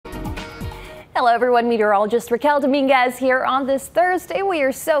Hello everyone, meteorologist Raquel Dominguez here on this Thursday. We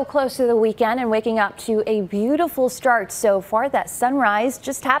are so close to the weekend and waking up to a beautiful start so far. That sunrise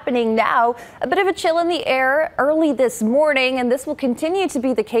just happening now. A bit of a chill in the air early this morning, and this will continue to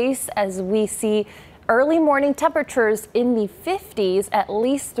be the case as we see early morning temperatures in the 50s at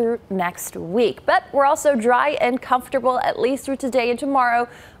least through next week. But we're also dry and comfortable at least through today and tomorrow.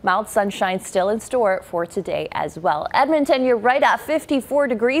 Mild sunshine still in store for today as well. Edmonton, you're right at 54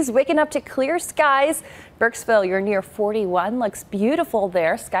 degrees, waking up to clear skies. Burkesville, you're near 41. Looks beautiful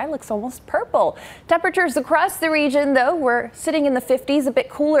there. Sky looks almost purple. Temperatures across the region, though, we're sitting in the 50s, a bit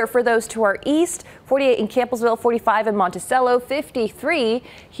cooler for those to our east. 48 in Campbellsville, 45 in Monticello, 53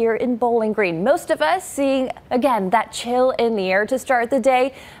 here in Bowling Green. Most of us seeing, again, that chill in the air to start the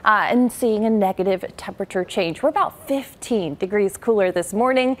day and seeing a negative temperature change. We're about 15 degrees cooler this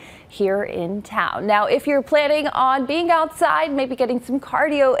morning here in town. Now, if you're planning on being outside, maybe getting some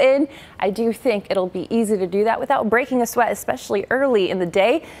cardio in, I do think it'll be easy to do that without breaking a sweat, especially early in the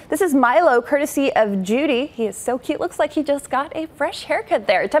day. This is Milo, courtesy of Judy. He is so cute. Looks like he just got a fresh haircut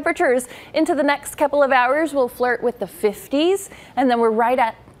there. Temperatures into the next couple of hours will flirt with the 50s, and then we're right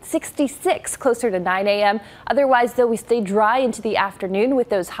at 66 closer to 9 a.m. Otherwise, though, we stay dry into the afternoon with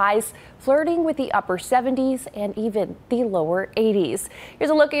those highs flirting with the upper 70s and even the lower 80s. Here's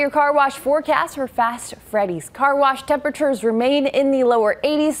a look at your car wash forecast for Fast Freddy's Car Wash. Temperatures remain in the lower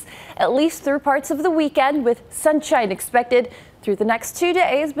 80s at least through parts of the weekend, with sunshine expected through the next 2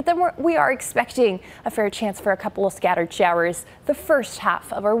 days, but then we are expecting a fair chance for a couple of scattered showers the first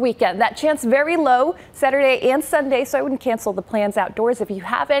half of our weekend. That chance very low Saturday and Sunday, so I wouldn't cancel the plans outdoors. If you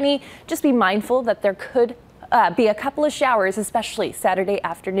have any, just be mindful that there could be a couple of showers, especially Saturday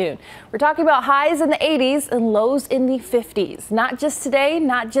afternoon. We're talking about highs in the 80s and lows in the 50s. Not just today,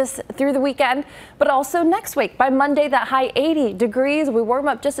 not just through the weekend, but also next week. By Monday, that high 80 degrees. We warm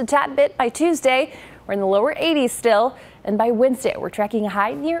up just a tad bit by Tuesday. We're in the lower 80s still. And by Wednesday, we're tracking a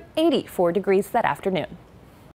high near 84 degrees that afternoon.